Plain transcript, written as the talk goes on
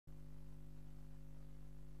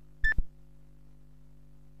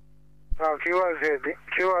QRZ,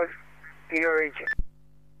 JA1RTS,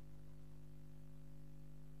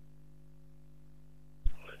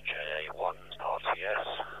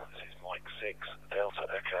 this is Mike 6, Delta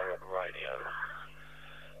Echo Radio.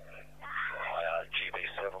 Via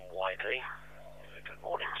GB7YD. Good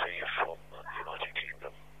morning to you from the United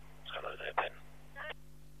Kingdom. Hello there, Ben.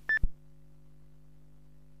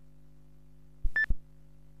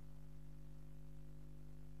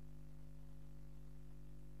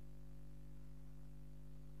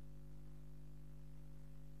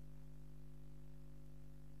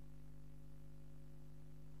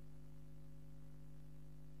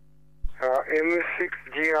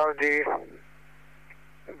 M6DER,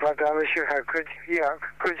 but I'm sure.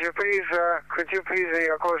 Could you please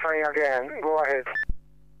call sign again? Go ahead.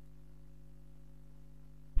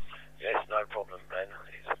 Yes, no problem, Ben.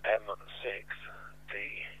 It's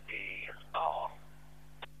M6DER.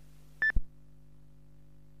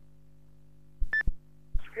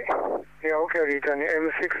 Yeah, okay, return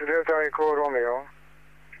M6 Delta Echo Romeo.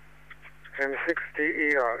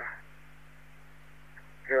 M6DER.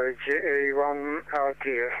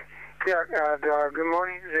 JA1RTS. Yeah, good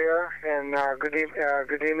morning there, and good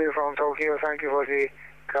evening from Tokyo. Thank you for the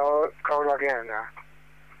call again.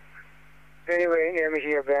 Anyway, I'm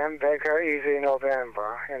here, Ben. Baker is in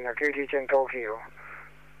November, and QTH in Tokyo.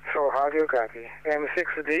 So how do you copy?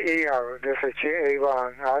 M6DER, this is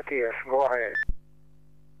JA1RTS. Go ahead.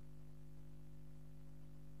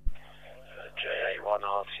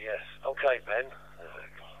 JA1RTS. Okay, Ben.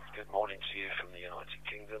 Good morning to you from the United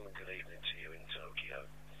Kingdom, and good evening to you in Tokyo.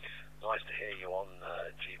 Nice to hear you on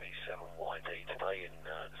GB7YD today in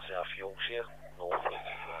South Yorkshire, north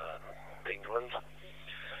of England.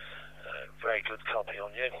 Very good copy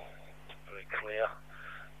on you, very clear,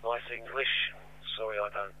 nice English. Sorry,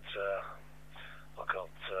 I can't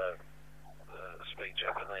speak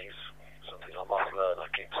Japanese. Something I must learn.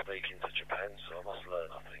 I keep speaking to Japan, so I must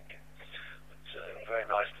learn, I think. But very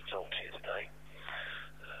nice to talk to you today.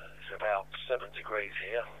 It's about 7 degrees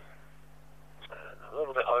here, and a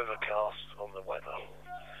little bit overcast on the weather,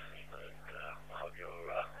 and I hope you're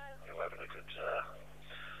having a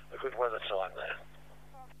good weather time there.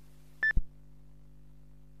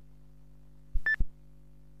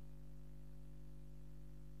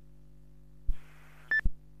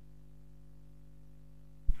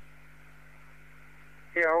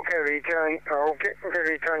 Yeah, okay, returning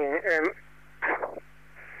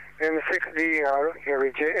M6DER, here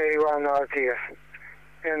is JA1RTS.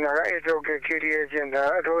 And it's okay, QTH and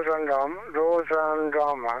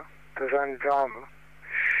Rosandrama.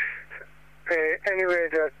 Anyway,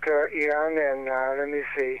 that Iran and let me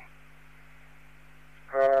see.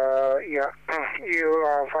 Yeah, you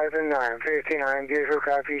are 59, beautiful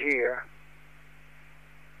copy here.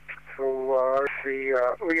 So, see,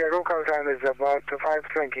 your local time is about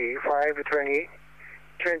 5:20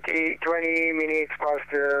 minutes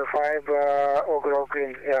past 5 o'clock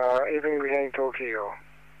in evening in Tokyo.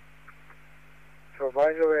 So,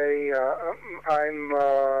 by the way, I'm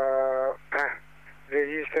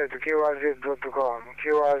registered to QRZ.com.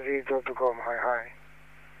 Hi.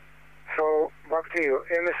 So, back to you.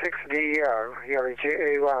 M6DER, here is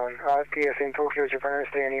JA1RTS in Tokyo, Japan,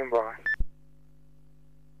 staying inbound.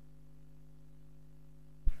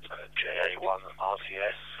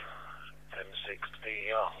 JA1RTS,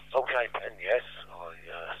 M6DER. Okay, Ben, yes, I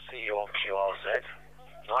see you on QRZ.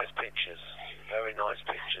 Nice pictures, very nice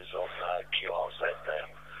pictures on QRZ there.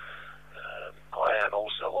 I am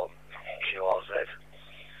also on QRZ,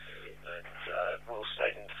 and we'll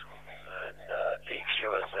send an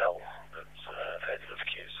EQSL at end of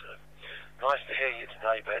Q. So nice to hear you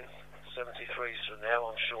today, Ben. 73s from now.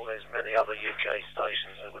 I'm sure there's many other UK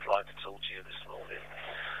stations that would like to talk to you this morning.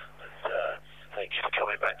 Thank you for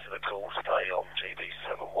coming back to the call today on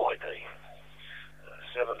GB7YD.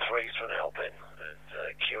 73s for now, Ben,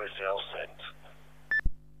 and QSL sent.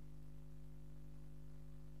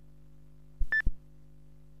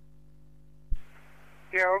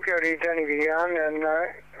 Yeah, okay, returning again, and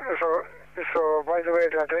so by the way,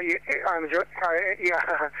 that I'm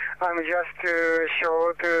just to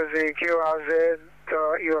show to the QRZ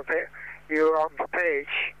your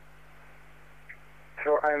page. So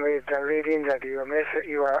I'm reading that your message.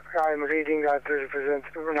 I'm reading that present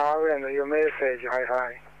now, and your message.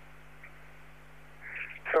 Hi.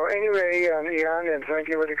 So anyway, Ian, and thank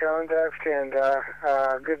you for the contact, and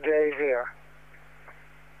good day here.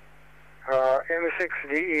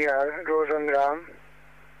 M6DER, Rosanram.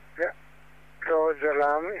 Yeah,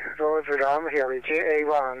 Rosanram here is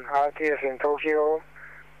JA1RTS in Tokyo.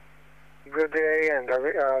 Good day, and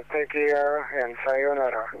take care, and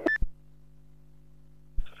sayonara.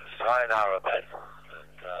 Sayonara, Ben.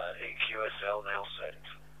 And EQSL now sent.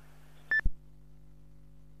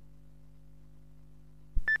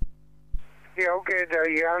 Yeah, okay,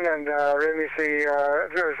 Ian, and let me see.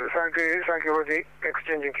 Thank you for the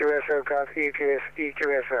exchanging QSL card,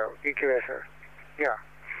 EQSL. Yeah.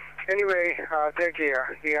 Anyway, take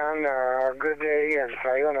care, Ian. Good day and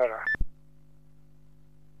sayonara.